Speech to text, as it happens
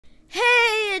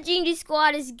Comedy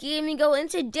Squad is Gaming Go, and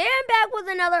today I'm back with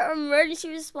another emergency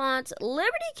response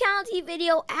Liberty County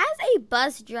video as a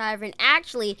bus driver. And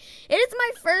actually, it is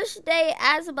my first day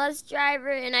as a bus driver,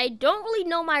 and I don't really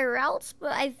know my routes,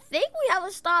 but I think we have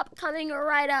a stop coming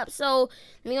right up. So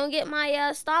I'm gonna get my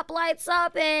stoplights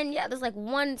up, and yeah, there's like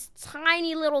one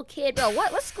tiny little kid, bro.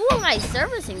 What school am I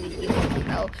servicing these people,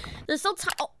 bro? They're so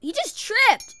tiny. Oh, he just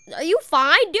tripped. Are you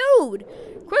fine, dude?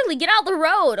 Quickly, get out the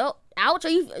road. Oh. Ouch, are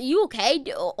you okay?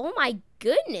 Oh my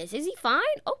goodness, is he fine?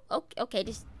 Oh, okay,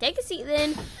 just take a seat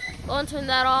then. Go and turn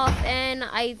that off, and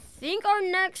I think our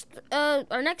next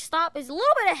stop is a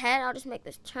little bit ahead. I'll just make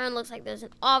this turn. Looks like there's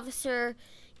an officer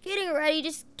getting ready,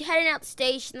 just heading out the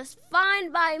station. That's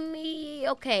fine by me.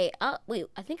 Okay, wait,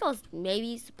 I think I was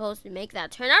maybe supposed to make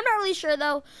that turn. I'm not really sure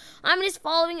though. I'm just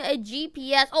following a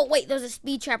GPS. Oh wait, there's a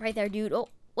speed trap right there, dude. Oh,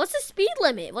 what's the speed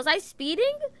limit? Was I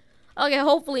speeding? Okay,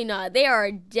 hopefully not. They are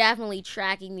definitely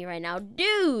tracking me right now.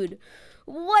 Dude,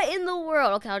 what in the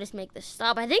world? Okay, I'll just make the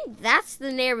stop. I think that's the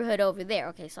neighborhood over there.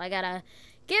 Okay, so I gotta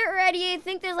get ready. I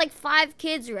think there's like 5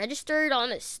 kids registered on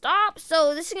the stop.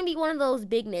 So this is gonna be one of those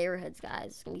big neighborhoods, guys.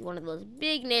 It's gonna be one of those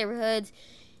big neighborhoods.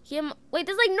 Wait,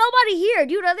 there's like nobody here.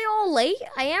 Dude, are they all late?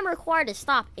 I am required to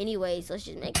stop anyways. So let's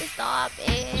just make the stop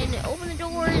and open the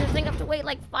doors. I think I have to wait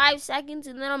like 5 seconds,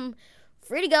 and then I'm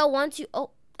free to go. 1, 2,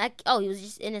 oh, he was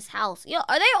just in his house. Yo,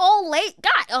 are they all late?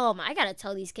 God, I gotta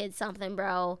tell these kids something,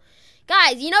 bro.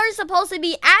 Guys, you know you're supposed to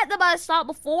be at the bus stop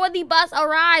before the bus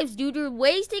arrives, dude. You're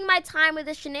wasting my time with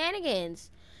the shenanigans.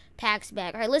 Packs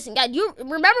back. All right, listen, guys, you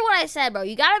remember what I said, bro.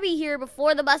 You gotta be here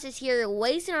before the bus is here. You're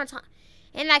wasting our time.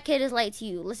 And that kid is late to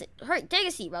you. Listen, hurry, take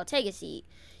a seat, bro. Take a seat.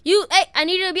 Hey, I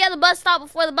need you to be at the bus stop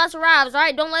before the bus arrives, all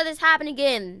right? Don't let this happen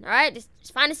again, all right? Just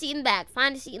find a seat in the back.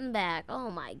 Find a seat in the back. Oh,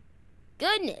 my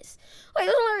goodness. Wait,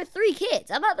 there's only 3 kids.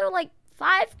 I thought there were like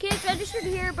 5 kids registered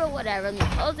here, but whatever. Let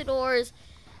me close the doors.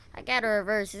 I gotta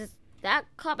reverse. Is that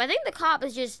cop? I think the cop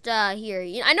is just here.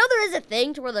 You know, I know there is a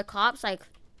thing to where the cops like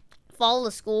follow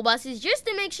the school buses just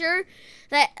to make sure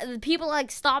that the people like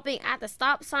stopping at the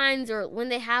stop signs or when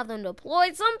they have them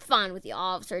deployed. So I'm fine with the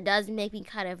officer. It does make me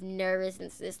kind of nervous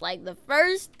since it's like the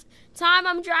first time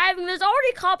I'm driving. There's already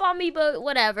a cop on me, but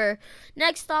whatever.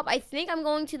 Next stop, I think I'm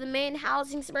going to the main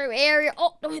housing suburb area.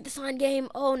 Oh, don't hit the sign, game.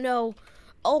 Oh no.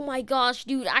 Oh my gosh,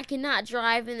 dude, I cannot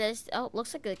drive in this. Oh,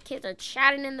 looks like the kids are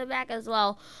chatting in the back as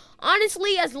well.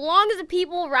 Honestly, as long as the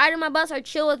people riding my bus are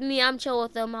chill with me, I'm chill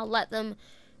with them. I'll let them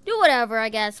do whatever, I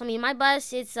guess. I mean, my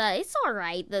bus, it's all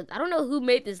right. I don't know who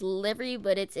made this livery,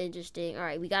 but it's interesting. All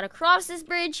right, we got to cross this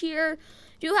bridge here.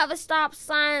 Do have a stop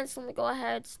sign, so let me go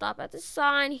ahead, stop at the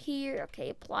sign here.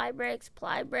 Okay, apply brakes,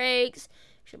 apply brakes.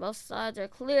 Sure both sides are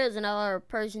clear. There's another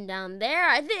person down there.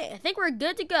 I think we're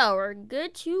good to go. We're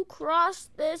good to cross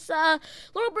this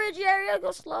little bridge area.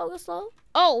 Go slow, go slow.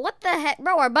 Oh, what the heck,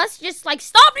 bro? Our bus just like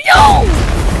stopped. Yo!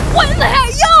 What in the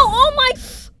heck? Yo!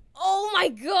 Oh my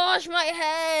gosh, my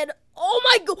head. Oh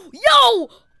my god. Yo!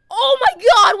 Oh my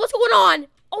god, what's going on?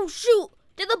 Oh shoot.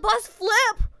 Did the bus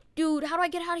flip? Dude, how do I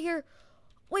get out of here?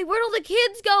 Wait, where'd all the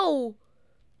kids go?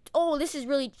 Oh, this is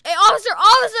really... Hey,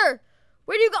 officer!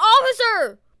 Where do you go?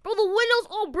 Officer! Bro, the window's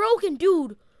all broken,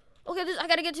 dude. Okay, I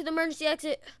gotta get to the emergency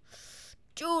exit.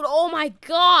 Dude, oh my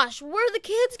gosh. Where'd the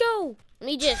kids go? Let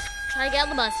me just try to get on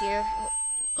the bus here.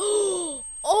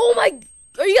 Oh my...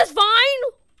 Are you guys fine?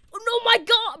 Oh my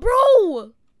god,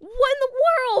 bro! What in the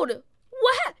world?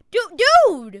 What?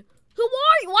 Dude! Who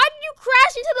are you? Why did you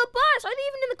crash into the bus? Are they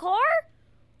even in the car?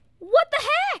 What the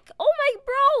heck? Oh my,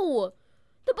 bro!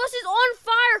 The bus is on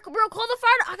fire, bro. Call the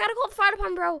fire. I gotta call the fire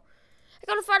department, bro. I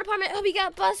got a fire department. Oh, we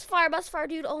got bus fire,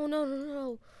 dude. Oh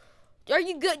no. Are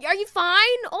you good? Are you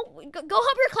fine? Oh, go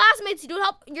help your classmates, dude.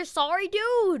 You're sorry,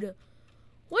 dude.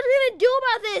 What are we gonna do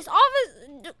about this?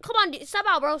 Office, come on, dude. Step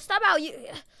out, bro. Step out. You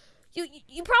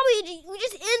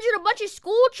just injured a bunch of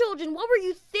school children. What were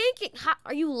you thinking?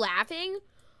 Are you laughing?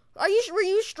 Were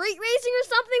you street racing or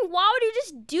something? Why would you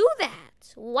just do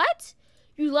that? What?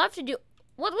 You love to do...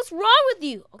 What's wrong with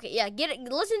you? Okay, yeah, get it.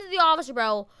 Listen to the officer,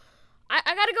 bro. I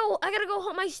gotta go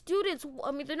help my students.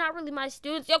 I mean, they're not really my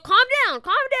students. Yo, calm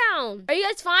down. Are you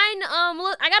guys fine?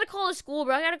 Look, I gotta call the school,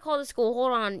 bro.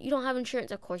 Hold on. You don't have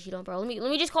insurance? Of course you don't, bro. Let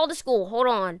me just call the school. Hold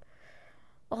on.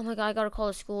 Oh my god, I gotta call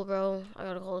the school, bro. I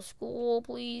gotta call the school.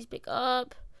 Please pick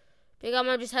up. I'm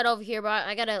gonna just head over here, bro.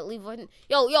 I gotta leave. Bus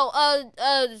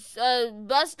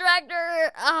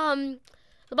director.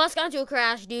 The bus got into a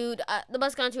crash, dude. The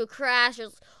bus got into a crash.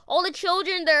 All the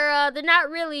children, they're not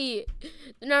really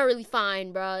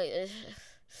fine, bro.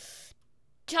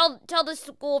 tell the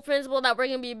school principal that we're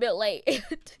gonna be a bit late.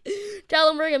 Tell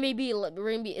them we're gonna be.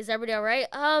 Is everybody all right?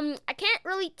 I can't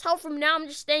really tell from now. I'm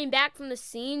just staying back from the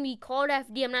scene. We called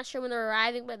FD. I'm not sure when they're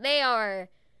arriving, but they are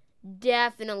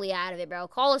definitely out of it, bro.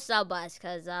 Call a sub bus,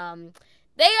 cause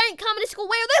they ain't coming to school.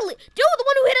 Where are they? Dude, the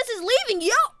one who hit us is leaving.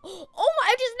 Yo, oh my!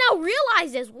 I just now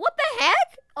realized this. What the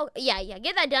heck? Oh yeah,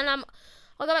 get that done.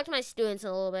 I'll go back to my students in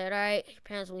a little bit. All right, your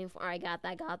parents will leave. All right, got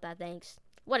that. Thanks.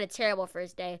 What a terrible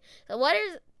first day. So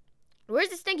where's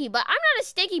the stinky bus? I'm not a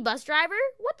stinky bus driver.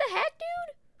 What the heck,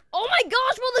 dude? Oh my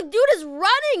gosh, bro, the dude is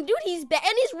running. Dude, he's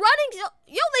running.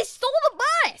 Yo, they stole the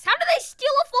bus. How did they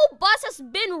steal a full bus that's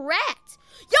been wrecked?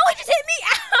 Yo, he just hit me.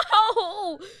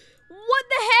 Ow. What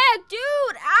the heck,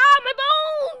 dude? Ah, my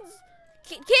bones.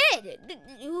 Kid.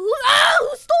 Who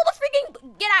stole the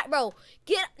freaking, get out, bro.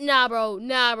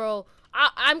 Nah, bro.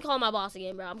 I'm calling my boss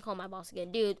again, bro.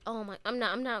 Dude. Oh my, I'm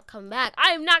not coming back.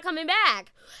 I am not coming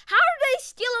back. How did they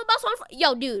steal a bus on?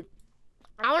 Yo, dude.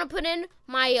 I want to put in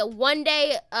my 1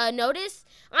 day notice.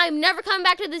 I'm never coming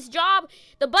back to this job.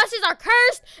 The buses are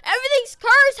cursed. Everything's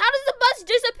cursed. How does the bus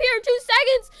disappear in 2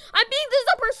 seconds? I'm being this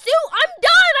a pursuit. I'm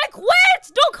done. I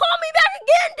quit. Don't call me back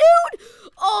again,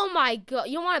 dude. Oh my god.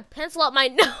 You want to pencil up my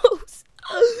nose?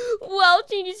 Well,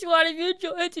 Genius Squad, if you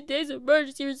enjoyed today's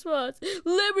emergency response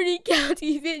Liberty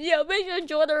County video, make sure to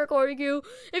join the recording crew.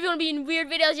 If you want to be in weird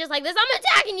videos just like this, I'm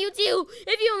attacking you too.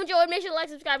 If you enjoyed, make sure to like,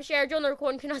 subscribe, share, join the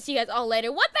recording crew, and I'll see you guys all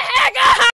later. What the heck?